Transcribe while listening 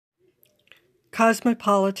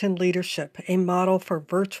Cosmopolitan Leadership, a Model for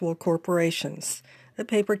Virtual Corporations. The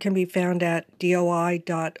paper can be found at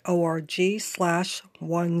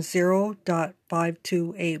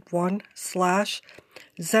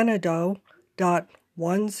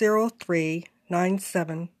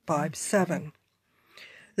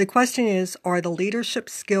The question is, are the leadership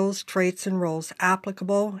skills, traits, and roles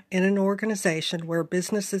applicable in an organization where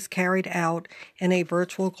business is carried out in a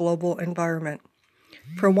virtual global environment?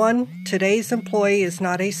 For one, today's employee is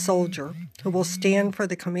not a soldier who will stand for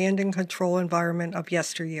the command and control environment of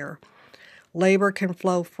yesteryear. Labor can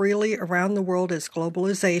flow freely around the world as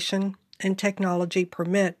globalization and technology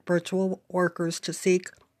permit virtual workers to seek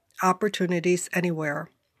opportunities anywhere.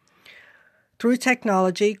 Through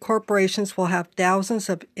technology, corporations will have thousands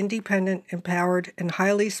of independent, empowered, and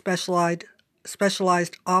highly specialized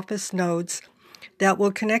office nodes that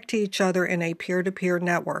will connect to each other in a peer-to-peer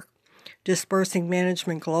network, dispersing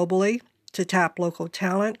management globally to tap local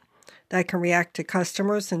talent that can react to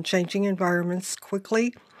customers and changing environments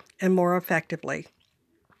quickly and more effectively.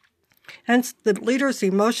 Hence, the leader's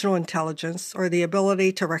emotional intelligence, or the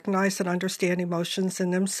ability to recognize and understand emotions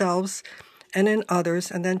in themselves and in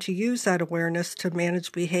others, and then to use that awareness to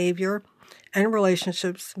manage behavior and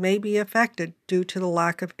relationships, may be affected due to the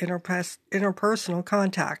lack of interpersonal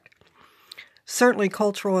contact. Certainly,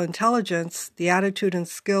 cultural intelligence, the attitude and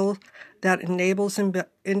skill that enables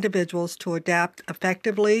individuals to adapt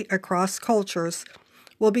effectively across cultures,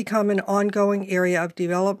 will become an ongoing area of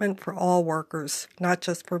development for all workers, not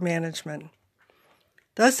just for management.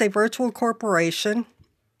 Thus, a virtual corporation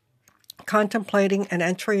contemplating an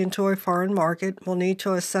entry into a foreign market will need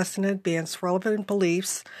to assess in advance relevant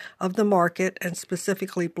beliefs of the market and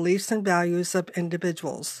specifically beliefs and values of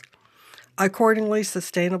individuals. Accordingly,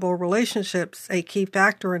 sustainable relationships, a key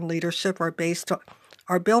factor in leadership, are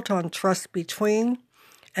built on trust between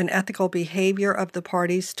and ethical behavior of the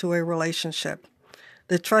parties to a relationship.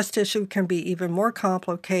 The trust issue can be even more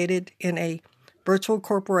complicated in a virtual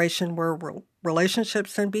corporation where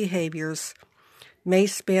relationships and behaviors may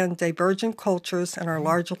span divergent cultures and are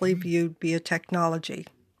largely viewed via technology.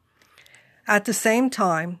 At the same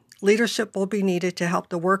time, leadership will be needed to help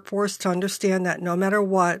the workforce to understand that no matter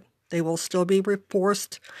what, they will still be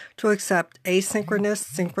forced to accept asynchronous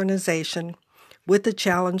synchronization with the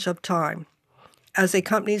challenge of time. As a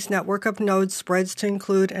company's network of nodes spreads to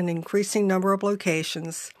include an increasing number of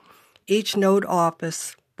locations, each node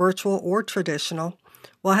office, virtual or traditional,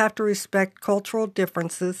 will have to respect cultural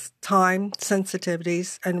differences, time,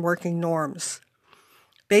 sensitivities, and working norms.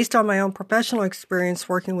 Based on my own professional experience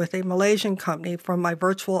working with a Malaysian company from my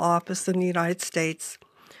virtual office in the United States,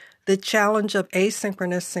 the challenge of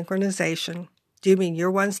asynchronous synchronization, do you mean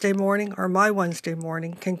your Wednesday morning or my Wednesday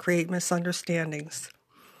morning, can create misunderstandings.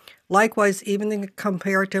 Likewise, even the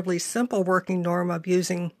comparatively simple working norm of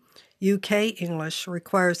using UK English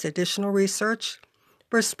requires additional research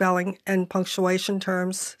for spelling and punctuation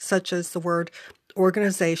terms such as the word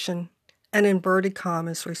organization and inverted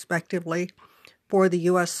commas, respectively, for the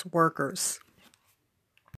U.S. workers.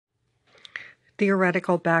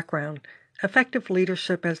 Theoretical background. Effective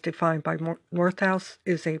leadership, as defined by Northouse,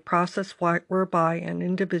 is a process whereby an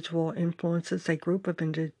individual influences a group of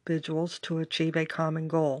individuals to achieve a common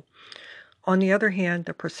goal. On the other hand,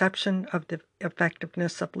 the perception of the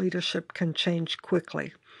effectiveness of leadership can change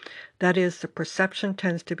quickly. That is, the perception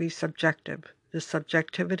tends to be subjective. The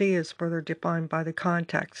subjectivity is further defined by the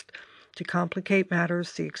context. To complicate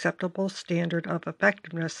matters, the acceptable standard of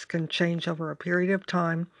effectiveness can change over a period of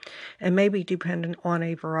time and may be dependent on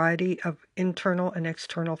a variety of internal and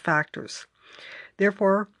external factors.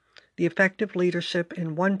 Therefore, the effective leadership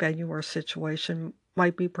in one venue or situation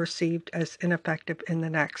might be perceived as ineffective in the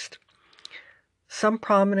next. Some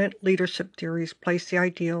prominent leadership theories place the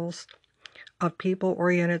ideals of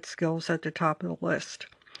people-oriented skills at the top of the list,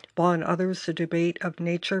 while in others the debate of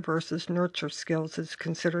nature versus nurture skills is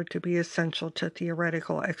considered to be essential to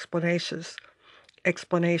theoretical explanations.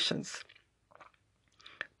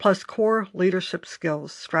 Plus, core leadership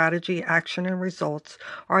skills, strategy, action, and results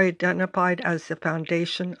are identified as the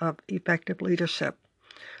foundation of effective leadership,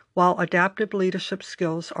 while adaptive leadership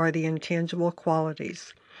skills are the intangible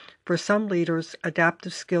qualities. For some leaders,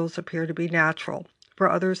 adaptive skills appear to be natural.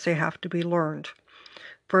 For others, they have to be learned.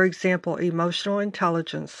 For example, emotional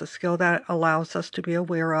intelligence, the skill that allows us to be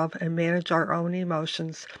aware of and manage our own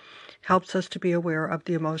emotions, helps us to be aware of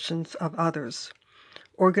the emotions of others.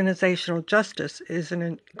 Organizational justice is an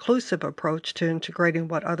inclusive approach to integrating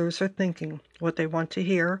what others are thinking, what they want to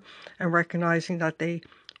hear, and recognizing that they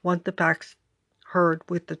want the facts heard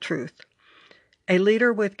with the truth. A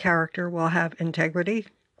leader with character will have integrity,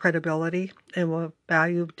 credibility, and will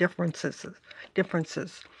value differences.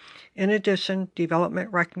 In addition,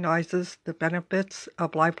 development recognizes the benefits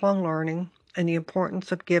of lifelong learning and the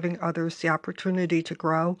importance of giving others the opportunity to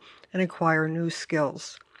grow and acquire new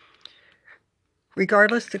skills.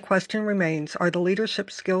 Regardless, the question remains, are the leadership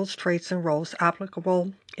skills, traits, and roles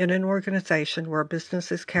applicable in an organization where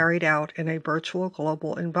business is carried out in a virtual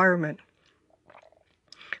global environment?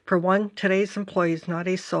 For one, today's employee is not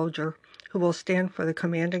a soldier who will stand for the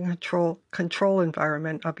command and control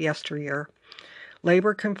environment of yesteryear.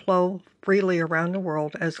 Labor can flow freely around the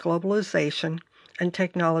world as globalization and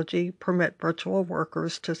technology permit virtual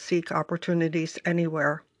workers to seek opportunities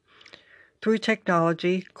anywhere. Through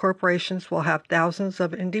technology, corporations will have thousands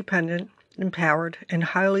of independent, empowered, and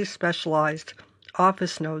highly specialized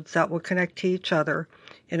office nodes that will connect to each other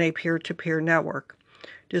in a peer-to-peer network,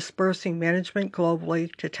 dispersing management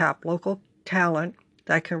globally to tap local talent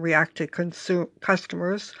that can react to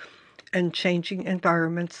customers and changing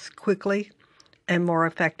environments quickly and more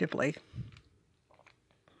effectively.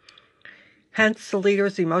 Hence, the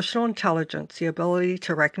leader's emotional intelligence, the ability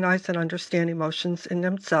to recognize and understand emotions in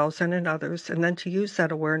themselves and in others, and then to use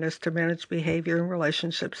that awareness to manage behavior and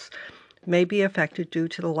relationships, may be affected due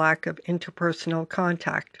to the lack of interpersonal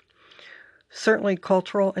contact. Certainly,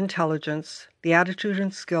 cultural intelligence, the attitude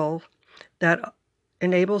and skill that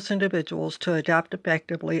enables individuals to adapt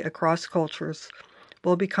effectively across cultures,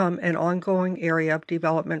 will become an ongoing area of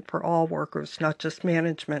development for all workers, not just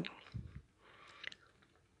management.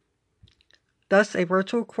 Thus, a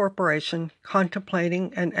virtual corporation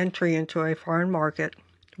contemplating an entry into a foreign market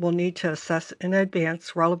will need to assess in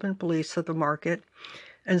advance relevant beliefs of the market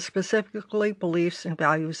and specifically beliefs and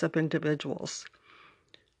values of individuals.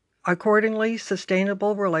 Accordingly,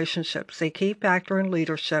 sustainable relationships, a key factor in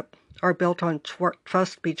leadership, are built on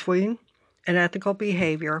trust between and ethical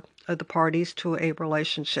behavior of the parties to a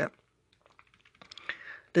relationship.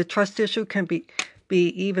 The trust issue can be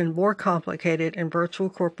even more complicated in virtual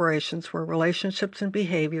corporations where relationships and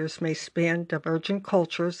behaviors may span divergent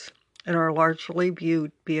cultures and are largely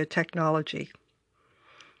viewed via technology.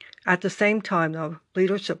 At the same time, though,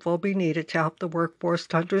 leadership will be needed to help the workforce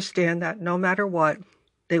to understand that no matter what,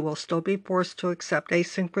 they will still be forced to accept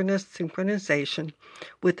asynchronous synchronization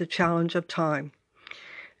with the challenge of time.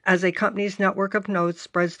 As a company's network of nodes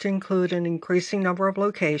spreads to include an increasing number of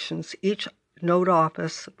locations, each node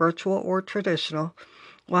office, virtual or traditional,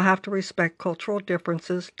 will have to respect cultural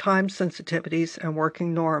differences, time sensitivities, and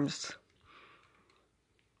working norms.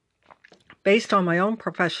 Based on my own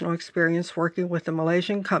professional experience working with a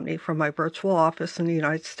Malaysian company from my virtual office in the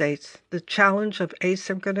United States, the challenge of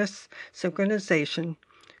asynchronous synchronization,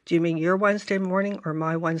 do you mean your Wednesday morning or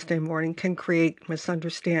my Wednesday morning, can create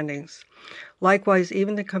misunderstandings. Likewise,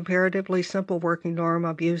 even the comparatively simple working norm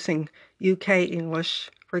of using UK English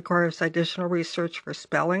requires additional research for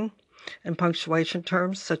spelling and punctuation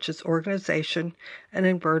terms such as organization and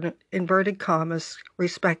inverted commas,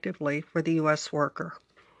 respectively, for the U.S. worker.